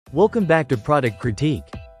Welcome back to Product Critique.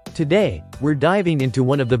 Today, we're diving into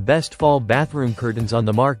one of the best fall bathroom curtains on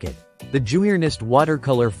the market, the Juirnost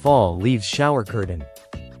Watercolor Fall Leaves Shower Curtain.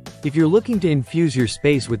 If you're looking to infuse your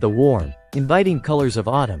space with the warm, inviting colors of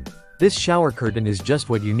autumn, this shower curtain is just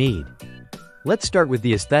what you need. Let's start with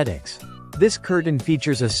the aesthetics. This curtain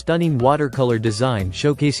features a stunning watercolor design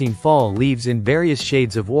showcasing fall leaves in various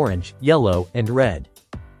shades of orange, yellow, and red.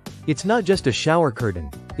 It's not just a shower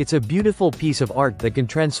curtain, it's a beautiful piece of art that can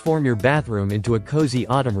transform your bathroom into a cozy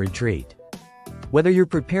autumn retreat. Whether you're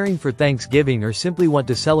preparing for Thanksgiving or simply want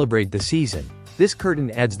to celebrate the season, this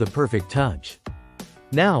curtain adds the perfect touch.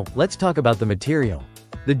 Now, let's talk about the material.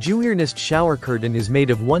 The Juirnost shower curtain is made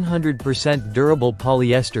of 100% durable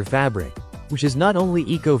polyester fabric, which is not only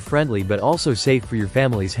eco-friendly but also safe for your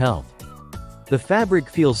family's health. The fabric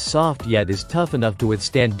feels soft yet is tough enough to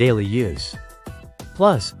withstand daily use.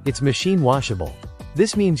 Plus, it's machine washable.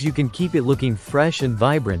 This means you can keep it looking fresh and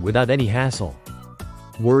vibrant without any hassle.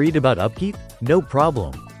 Worried about upkeep? No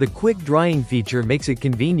problem. The quick drying feature makes it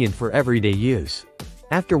convenient for everyday use.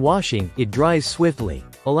 After washing, it dries swiftly,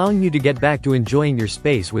 allowing you to get back to enjoying your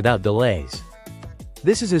space without delays.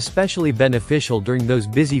 This is especially beneficial during those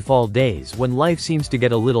busy fall days when life seems to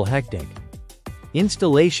get a little hectic.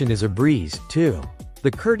 Installation is a breeze, too.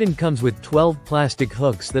 The curtain comes with 12 plastic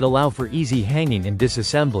hooks that allow for easy hanging and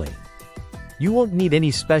disassembly. You won't need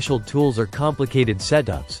any special tools or complicated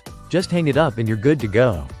setups, just hang it up and you're good to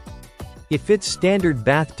go. It fits standard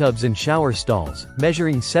bathtubs and shower stalls,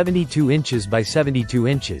 measuring 72 inches by 72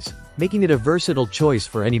 inches, making it a versatile choice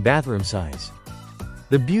for any bathroom size.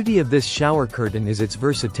 The beauty of this shower curtain is its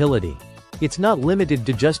versatility. It's not limited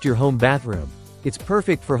to just your home bathroom. It's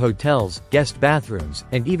perfect for hotels, guest bathrooms,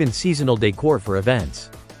 and even seasonal decor for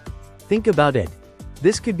events. Think about it.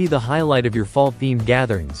 This could be the highlight of your fall-themed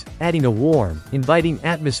gatherings, adding a warm, inviting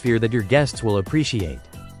atmosphere that your guests will appreciate.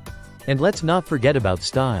 And let's not forget about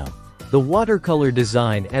style. The watercolor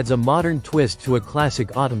design adds a modern twist to a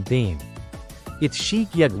classic autumn theme. It's chic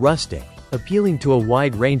yet rustic, appealing to a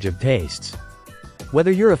wide range of tastes.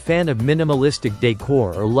 Whether you're a fan of minimalistic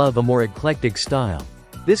decor or love a more eclectic style,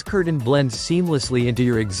 this curtain blends seamlessly into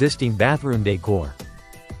your existing bathroom decor.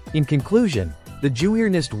 In conclusion, the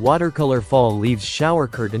Juirnost Watercolor Fall Leaves Shower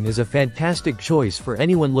Curtain is a fantastic choice for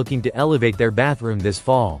anyone looking to elevate their bathroom this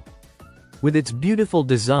fall. With its beautiful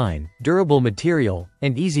design, durable material,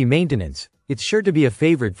 and easy maintenance, it's sure to be a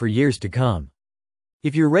favorite for years to come.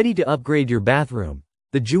 If you're ready to upgrade your bathroom,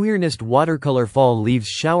 the Juirnost Watercolor Fall Leaves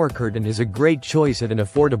Shower Curtain is a great choice at an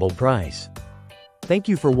affordable price. Thank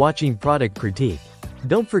you for watching Product Critique.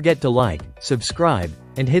 Don't forget to like, subscribe,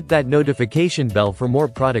 and hit that notification bell for more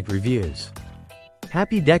product reviews.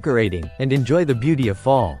 Happy decorating, and enjoy the beauty of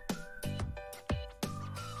fall.